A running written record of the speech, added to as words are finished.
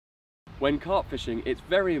When carp fishing, it's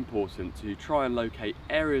very important to try and locate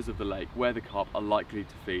areas of the lake where the carp are likely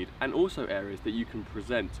to feed, and also areas that you can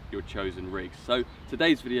present your chosen rigs. So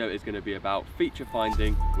today's video is going to be about feature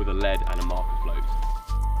finding with a lead and a marker float.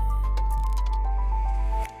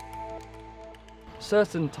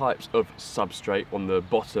 Certain types of substrate on the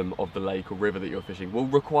bottom of the lake or river that you're fishing will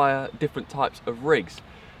require different types of rigs.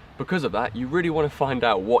 Because of that, you really want to find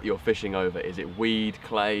out what you're fishing over. Is it weed,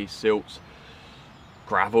 clay, silt,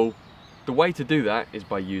 gravel? The way to do that is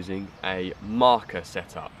by using a marker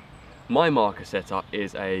setup. My marker setup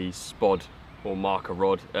is a spod or marker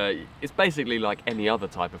rod. It's basically like any other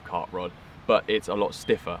type of carp rod, but it's a lot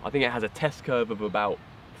stiffer. I think it has a test curve of about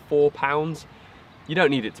 4 pounds. You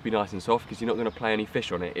don't need it to be nice and soft because you're not going to play any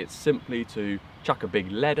fish on it. It's simply to chuck a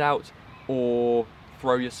big lead out or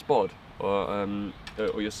throw your spod or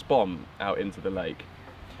your spom out into the lake.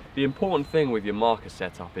 The important thing with your marker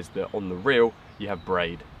setup is that on the reel you have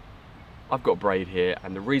braid. I've got braid here,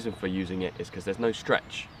 and the reason for using it is because there's no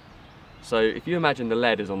stretch. So if you imagine the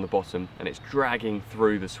lead is on the bottom and it's dragging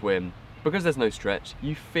through the swim, because there's no stretch,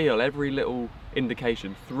 you feel every little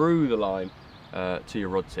indication through the line to your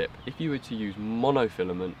rod tip. If you were to use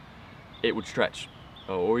monofilament, it would stretch,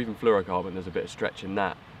 or even fluorocarbon, there's a bit of stretch in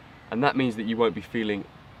that. And that means that you won't be feeling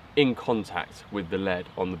in contact with the lead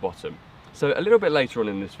on the bottom. So a little bit later on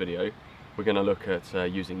in this video, we're going to look at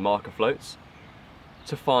using marker floats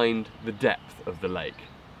to find the depth of the lake.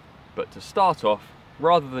 But to start off,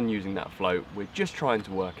 rather than using that float, we're just trying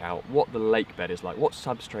to work out what the lake bed is like, what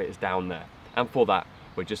substrate is down there. And for that,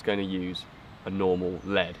 we're just going to use a normal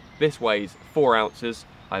lead. This weighs 4 ounces.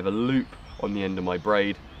 I have a loop on the end of my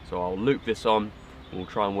braid, so I'll loop this on and we'll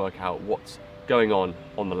try and work out what's going on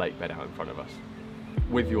the lake bed out in front of us.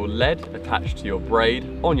 With your lead attached to your braid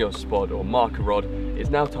on your spod or marker rod, it's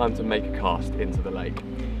now time to make a cast into the lake.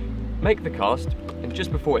 Make the cast, and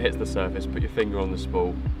just before it hits the surface, put your finger on the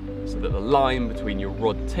spool so that the line between your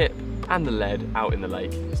rod tip and the lead out in the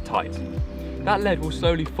lake is tight. That lead will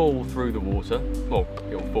slowly fall through the water. Well,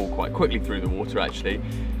 it will fall quite quickly through the water actually,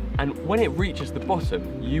 and when it reaches the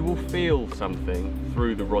bottom, you will feel something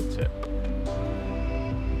through the rod tip.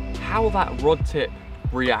 How that rod tip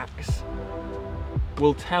reacts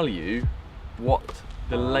will tell you what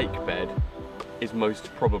the lake bed is most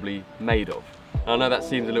probably made of. I know that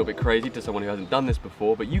seems a little bit crazy to someone who hasn't done this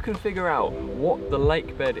before, but you can figure out what the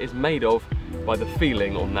lake bed is made of by the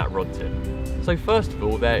feeling on that rod tip. So first of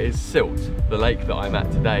all, there is silt. The lake that I'm at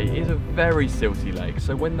today is a very silty lake,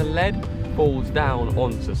 so when the lead falls down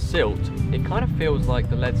onto silt, it kind of feels like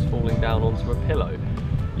the lead's falling down onto a pillow.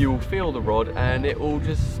 You will feel the rod and it will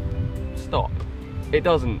just stop. It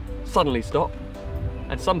doesn't suddenly stop,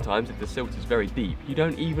 and sometimes if the silt is very deep, you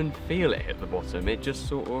don't even feel it hit the bottom. It just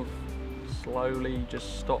sort of slowly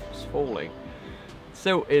just stops falling.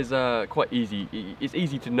 Silt is quite easy. It's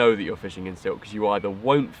easy to know that you're fishing in silt because you either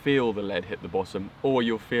won't feel the lead hit the bottom or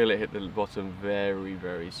you'll feel it hit the bottom very,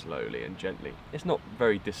 very slowly and gently. It's not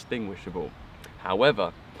very distinguishable.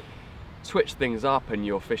 However, switch things up and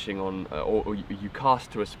you're fishing on, or you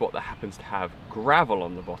cast to a spot that happens to have gravel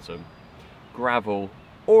on the bottom, gravel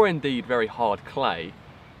or indeed very hard clay,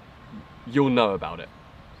 you'll know about it.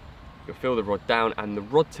 You'll feel the rod down and the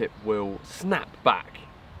rod tip will snap back.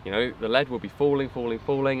 You know, the lead will be falling, falling,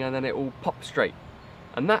 falling, and then it will pop straight.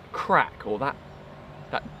 And that crack, or that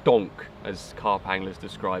donk, as carp anglers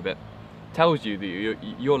describe it, tells you that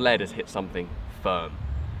your lead has hit something firm.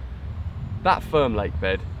 That firm lake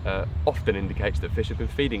bed often indicates that fish have been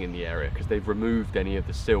feeding in the area because they've removed any of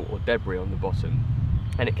the silt or debris on the bottom.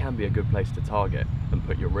 And it can be a good place to target and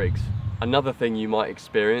put your rigs. Another thing you might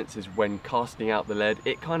experience is when casting out the lead,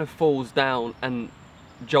 it kind of falls down and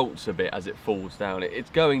jolts a bit as it falls down.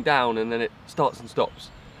 It's going down and then it starts and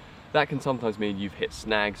stops. That can sometimes mean you've hit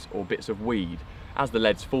snags or bits of weed. As the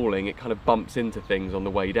lead's falling, it kind of bumps into things on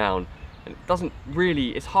the way down, and it doesn't really,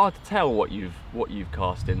 it's hard to tell what you've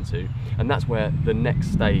cast into, and that's where the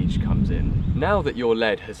next stage comes in. Now that your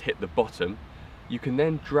lead has hit the bottom, you can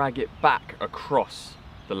then drag it back across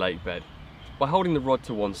the lake bed. By holding the rod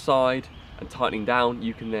to one side and tightening down,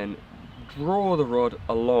 you can then draw the rod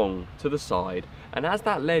along to the side, and as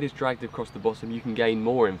that lead is dragged across the bottom, you can gain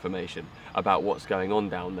more information about what's going on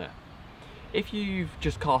down there. If you've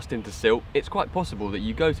just cast into silt, it's quite possible that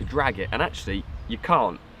you go to drag it and actually you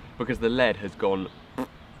can't, because the lead has gone,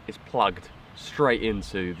 it's plugged straight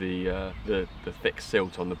into the thick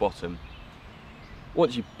silt on the bottom.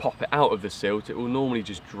 Once you pop it out of the silt, it will normally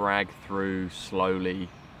just drag through slowly,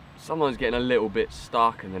 sometimes getting a little bit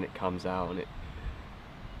stuck, and then it comes out, and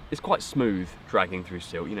it's quite smooth dragging through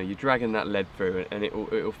silt. You know, you're dragging that lead through and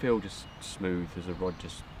it'll feel just smooth as the rod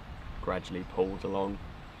just gradually pulls along.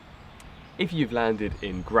 If you've landed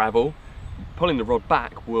in gravel, pulling the rod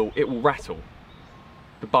back it will rattle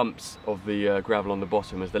the bumps of the gravel on the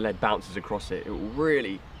bottom as the lead bounces across it. It will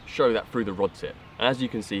really show that through the rod tip. And as you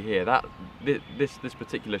can see here, this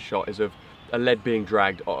particular shot is of a lead being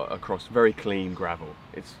dragged across very clean gravel.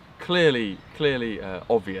 It's clearly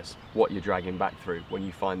obvious what you're dragging back through when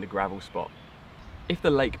you find the gravel spot. If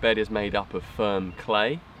the lake bed is made up of firm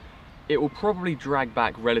clay, it will probably drag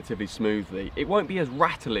back relatively smoothly. It won't be as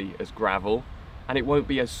rattly as gravel, and it won't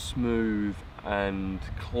be as smooth and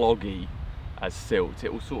cloggy as silt.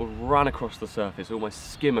 It will sort of run across the surface,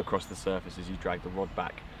 almost skim across the surface as you drag the rod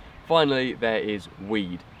back. Finally, there is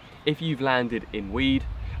weed. If you've landed in weed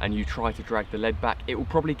and you try to drag the lead back, it will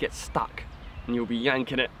probably get stuck, and you'll be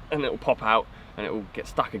yanking it and it will pop out and it will get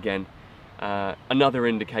stuck again. Another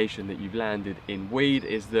indication that you've landed in weed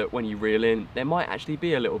is that when you reel in, there might actually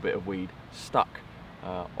be a little bit of weed stuck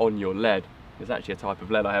on your lead. There's actually a type of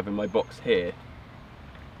lead I have in my box here.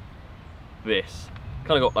 This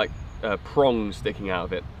kind of got like prongs sticking out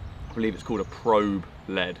of it. I believe it's called a probe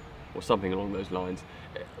lead or something along those lines.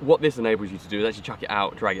 What this enables you to do is actually chuck it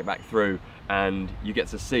out, drag it back through, and you get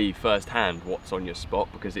to see firsthand what's on your spot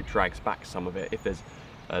because it drags back some of it. If there's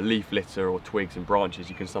leaf litter or twigs and branches,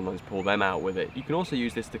 you can sometimes pull them out with it. You can also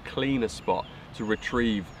use this to clean a spot, to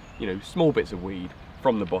retrieve, you know, small bits of weed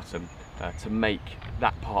from the bottom to make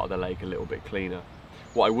that part of the lake a little bit cleaner.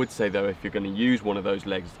 What I would say though, if you're going to use one of those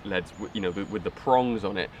leads, you know, with the prongs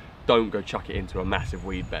on it, don't go chuck it into a massive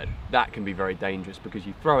weed bed. That can be very dangerous because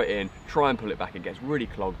you throw it in, try and pull it back, it gets really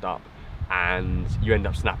clogged up, and you end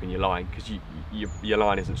up snapping your line because your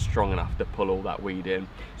line isn't strong enough to pull all that weed in.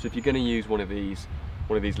 So if you're going to use one of these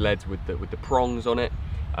leads with the prongs on it,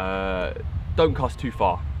 don't cast too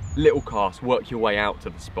far. Little cast, work your way out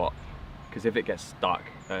to the spot, because if it gets stuck,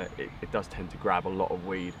 it does tend to grab a lot of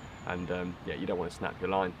weed, and yeah, you don't want to snap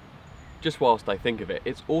your line. Just whilst I think of it,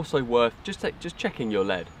 it's also worth just checking your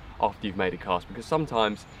lead after you've made a cast, because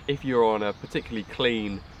sometimes if you're on a particularly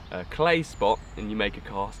clean clay spot and you make a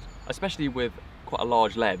cast, especially with quite a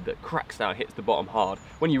large lead that cracks down, hits the bottom hard,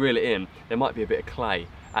 when you reel it in, there might be a bit of clay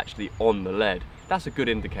actually on the lead. That's a good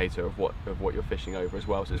indicator of what you're fishing over as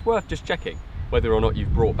well. So it's worth just checking whether or not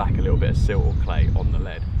you've brought back a little bit of silt or clay on the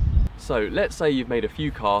lead. So let's say you've made a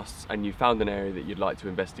few casts and you found an area that you'd like to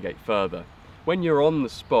investigate further. When you're on the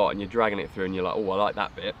spot and you're dragging it through and you're like, oh, I like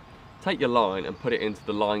that bit, take your line and put it into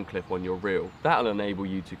the line clip on your reel. That'll enable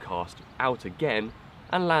you to cast out again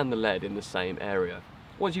and land the lead in the same area.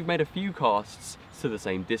 Once you've made a few casts to the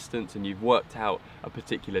same distance and you've worked out a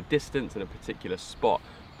particular distance and a particular spot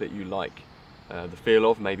that you like the feel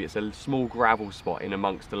of, maybe it's a small gravel spot in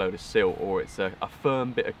amongst a load of silt, or it's a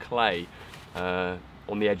firm bit of clay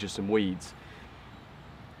on the edge of some weeds.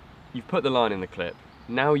 You've put the line in the clip.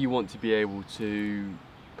 Now you want to be able to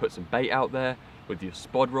put some bait out there with your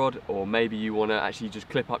spod rod, or maybe you want to actually just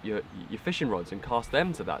clip up your fishing rods and cast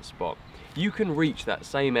them to that spot. You can reach that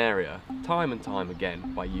same area time and time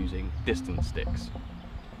again by using distance sticks.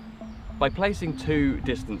 By placing two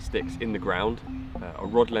distance sticks in the ground, a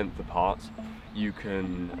rod length apart, you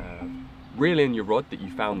can reel in your rod that you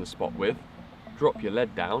found the spot with, drop your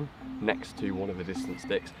lead down next to one of the distance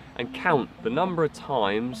sticks, and count the number of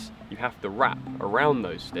times you have to wrap around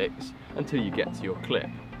those sticks until you get to your clip.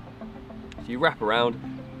 So you wrap around,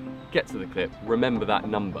 get to the clip, remember that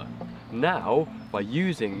number. Now, by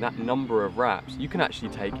using that number of wraps, you can actually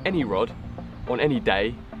take any rod on any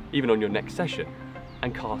day, even on your next session,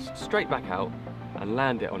 and cast straight back out and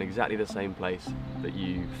land it on exactly the same place that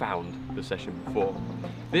you found the session before.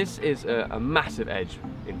 This is a massive edge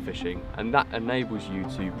in fishing, and that enables you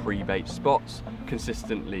to pre-bait spots,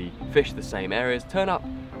 consistently fish the same areas, turn up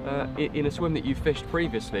in a swim that you fished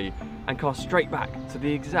previously and cast straight back to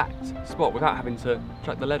the exact spot without having to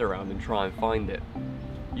chuck the lead around and try and find it.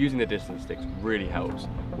 Using the distance sticks really helps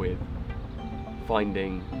with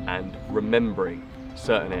finding and remembering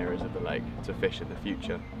certain areas of the lake to fish in the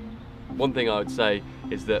future. One thing I would say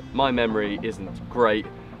is that my memory isn't great,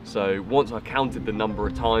 so once I've counted the number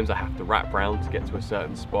of times I have to wrap round to get to a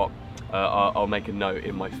certain spot, I'll make a note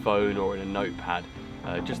in my phone or in a notepad,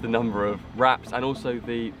 just the number of wraps and also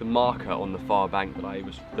the marker on the far bank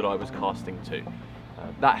that I was casting to.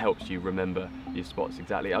 That helps you remember your spots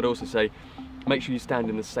exactly. I'd also say make sure you stand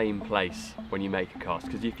in the same place when you make a cast,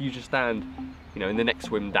 because if you just stand, you know, in the next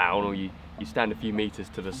swim down, or you stand a few meters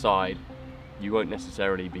to the side, you won't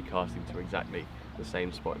necessarily be casting to exactly the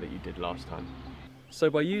same spot that you did last time.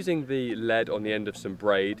 So by using the lead on the end of some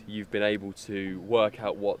braid, you've been able to work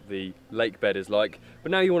out what the lake bed is like,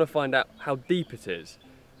 but now you want to find out how deep it is.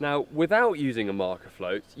 Now, without using a marker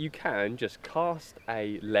float, you can just cast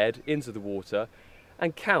a lead into the water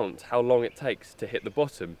and count how long it takes to hit the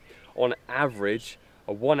bottom. On average,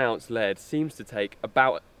 a 1 ounce lead seems to take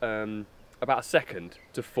about a second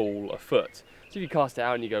to fall a foot. So if you cast it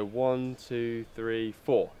out and you go 1, 2, 3,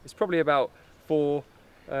 4, it's probably about 4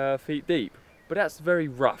 feet deep, but that's very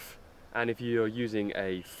rough. And if you're using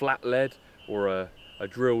a flat lead or a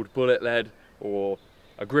drilled bullet lead or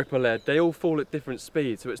a gripper lead, they all fall at different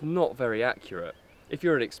speeds, so it's not very accurate. If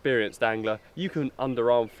you're an experienced angler, you can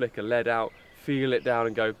underarm flick a lead out, feel it down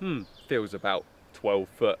and go, feels about 12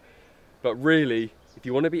 foot. But really, if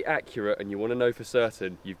you want to be accurate and you want to know for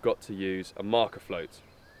certain, you've got to use a marker float.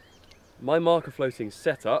 My marker floating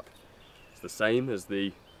setup is the same as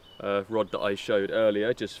the rod that I showed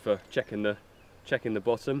earlier, just for checking the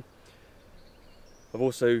bottom. I've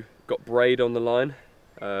also got braid on the line,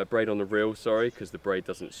 braid on the reel, sorry, because the braid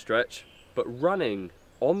doesn't stretch. But running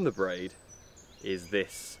on the braid is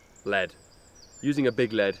this lead. Using a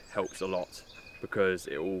big lead helps a lot because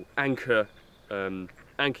it will anchor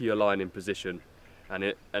your line in position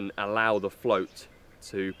and allow the float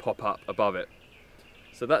to pop up above it.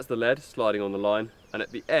 So that's the lead sliding on the line, and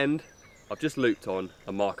at the end I've just looped on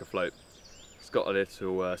a marker float. It's got a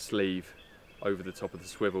little sleeve over the top of the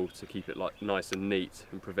swivel to keep it nice and neat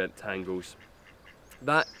and prevent tangles.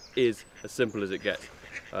 That is as simple as it gets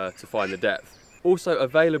to find the depth. Also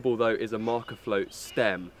available though is a marker float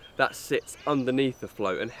stem that sits underneath the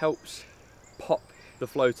float and helps pop the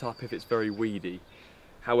float up if it's very weedy.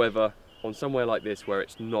 However, on somewhere like this where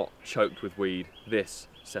it's not choked with weed, this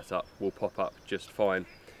setup will pop up just fine.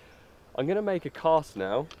 I'm going to make a cast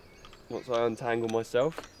now once I untangle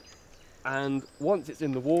myself, and once it's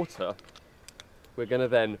in the water we're going to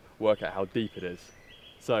then work out how deep it is.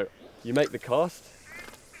 So you make the cast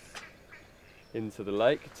into the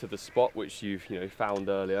lake to the spot which you've found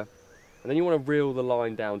earlier, and then you want to reel the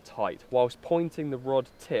line down tight whilst pointing the rod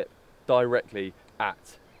tip directly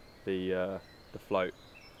at the float.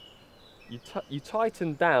 You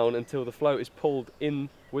tighten down until the float is pulled in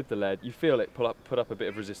with the lead. You feel it put up a bit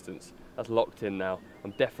of resistance. That's locked in now.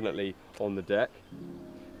 I'm definitely on the deck.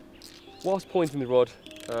 Whilst pointing the rod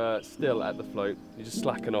still at the float, you just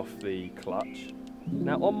slacken off the clutch.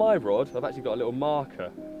 Now on my rod, I've actually got a little marker.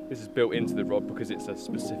 This is built into the rod because it's a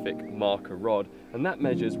specific marker rod, and that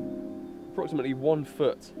measures approximately 1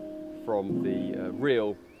 foot from the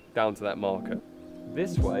reel down to that marker.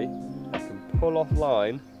 This way, I can pull off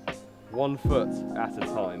line 1 foot at a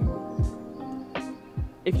time.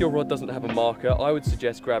 If your rod doesn't have a marker, I would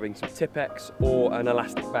suggest grabbing some Tipp-Ex or an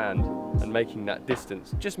elastic band and making that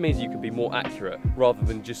distance. It just means you can be more accurate rather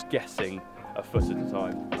than just guessing a foot at a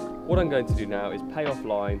time. What I'm going to do now is pay off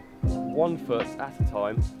line 1 foot at a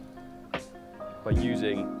time by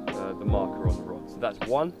using the marker on the rod. So that's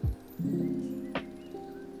 1,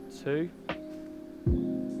 2,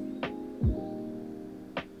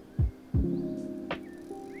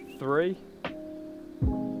 3,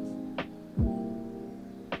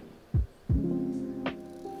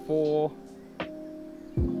 4,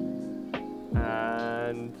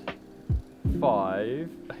 and 5.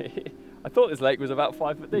 I thought this lake was about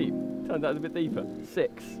 5 foot deep. Turns out it's a bit deeper.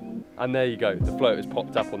 6. And there you go, the float has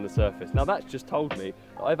popped up on the surface. Now that's just told me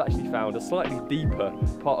that I've actually found a slightly deeper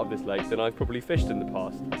part of this lake than I've probably fished in the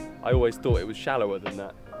past. I always thought it was shallower than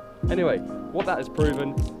that. Anyway, what that has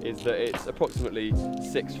proven is that it's approximately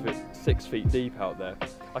 6 feet deep out there.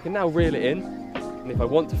 I can now reel it in, and if I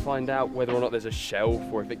want to find out whether or not there's a shelf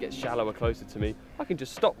or if it gets shallower closer to me, I can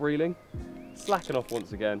just stop reeling, slacken off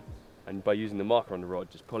once again, and by using the marker on the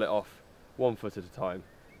rod, just pull it off 1 foot at a time.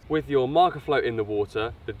 With your marker float in the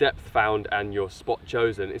water, the depth found and your spot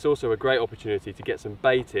chosen, it's also a great opportunity to get some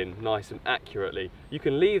bait in nice and accurately. You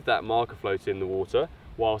can leave that marker float in the water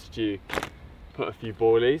whilst you put a few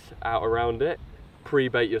boilies out around it,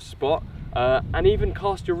 pre-bait your spot, and even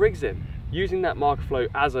cast your rigs in. Using that marker float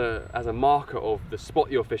as a marker of the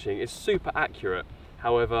spot you're fishing is super accurate.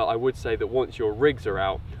 However, I would say that once your rigs are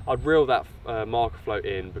out, I'd reel that marker float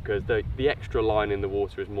in because the extra line in the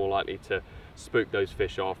water is more likely to spook those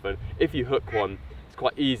fish off, and if you hook one, it's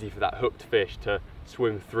quite easy for that hooked fish to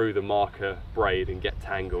swim through the marker braid and get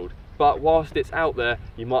tangled. But whilst it's out there,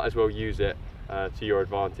 you might as well use it to your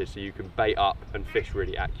advantage so you can bait up and fish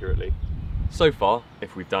really accurately. So far,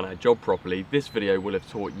 if we've done our job properly, this video will have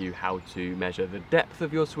taught you how to measure the depth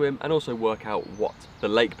of your swim and also work out what the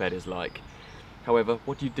lake bed is like. However,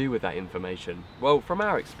 what do you do with that information? Well, from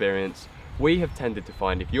our experience, we have tended to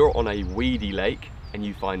find if you're on a weedy lake and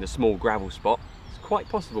you find a small gravel spot, it's quite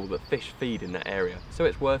possible that fish feed in that area, so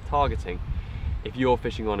it's worth targeting. If you're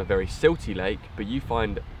fishing on a very silty lake, but you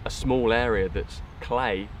find a small area that's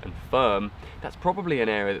clay and firm, that's probably an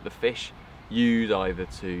area that the fish use either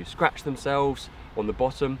to scratch themselves on the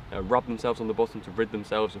bottom, rub themselves on the bottom to rid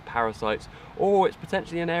themselves of parasites, or it's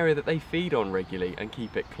potentially an area that they feed on regularly and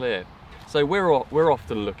keep it clear. So we're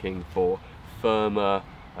often looking for firmer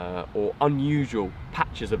or unusual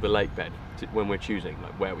patches of the lakebed when we're choosing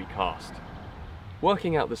like where we cast.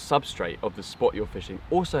 Working out the substrate of the spot you're fishing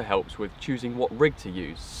also helps with choosing what rig to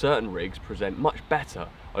use. Certain rigs present much better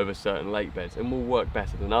over certain lakebeds and will work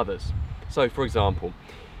better than others. So for example,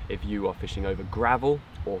 if you are fishing over gravel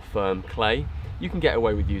or firm clay, you can get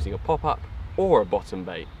away with using a pop-up or a bottom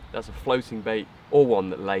bait. That's a floating bait or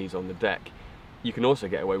one that lays on the deck. You can also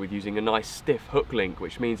get away with using a nice stiff hook link,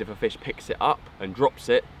 which means if a fish picks it up and drops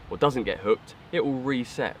it or doesn't get hooked, it will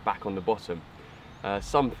reset back on the bottom.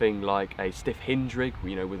 Something like a stiff hinge rig,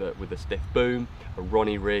 you know, with a stiff boom, a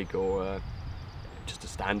Ronnie rig, or just a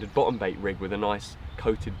standard bottom bait rig with a nice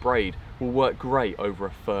coated braid will work great over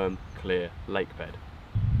a firm, clear lakebed.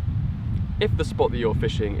 If the spot that you're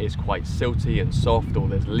fishing is quite silty and soft, or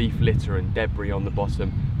there's leaf litter and debris on the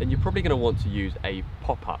bottom, then you're probably going to want to use a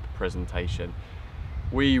pop-up presentation.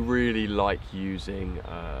 We really like using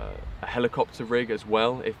a helicopter rig as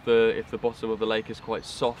well if the bottom of the lake is quite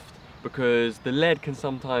soft, because the lead can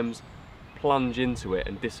sometimes plunge into it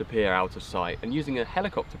and disappear out of sight, and using a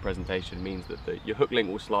helicopter presentation means that your hook link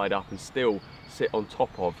will slide up and still sit on top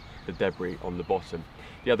of the debris on the bottom.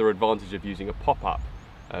 The other advantage of using a pop-up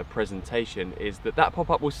presentation is that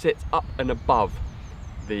pop-up will sit up and above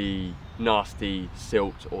the nasty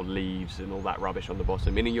silt or leaves and all that rubbish on the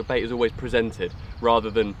bottom, meaning your bait is always presented, rather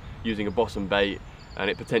than using a bottom bait and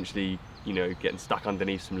it potentially, you know, getting stuck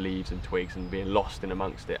underneath some leaves and twigs and being lost in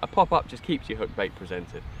amongst it. A pop-up just keeps your hook bait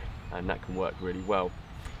presented, and that can work really well.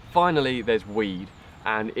 Finally, there's weed,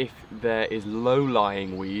 and if there is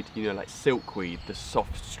low-lying weed, you know, like silkweed, the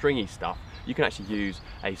soft stringy stuff, you can actually use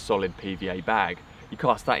a solid PVA bag. You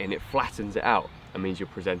cast that in, it flattens it out and means you're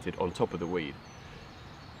presented on top of the weed.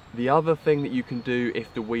 The other thing that you can do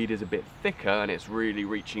if the weed is a bit thicker and it's really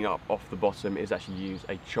reaching up off the bottom is actually use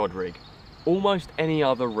a chod rig. Almost any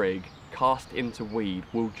other rig cast into weed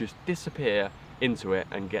will just disappear into it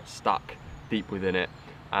and get stuck deep within it,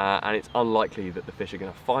 and it's unlikely that the fish are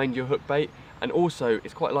going to find your hook bait, and also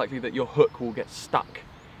it's quite likely that your hook will get stuck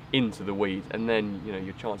into the weeds, and then, you know,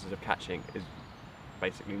 your chances of catching is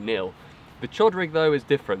basically nil. The chod rig though is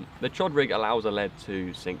different. The chod rig allows a lead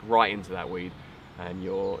to sink right into that weed, and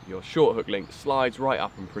your short hook link slides right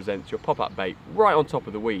up and presents your pop-up bait right on top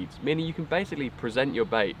of the weeds, meaning you can basically present your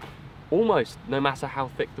bait almost no matter how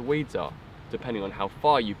thick the weeds are, depending on how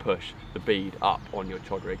far you push the bead up on your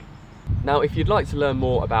chod rig. Now, if you'd like to learn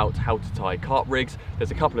more about how to tie carp rigs,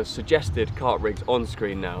 there's a couple of suggested carp rigs on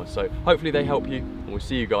screen now, so hopefully they help you, and we'll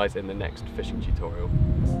see you guys in the next fishing tutorial.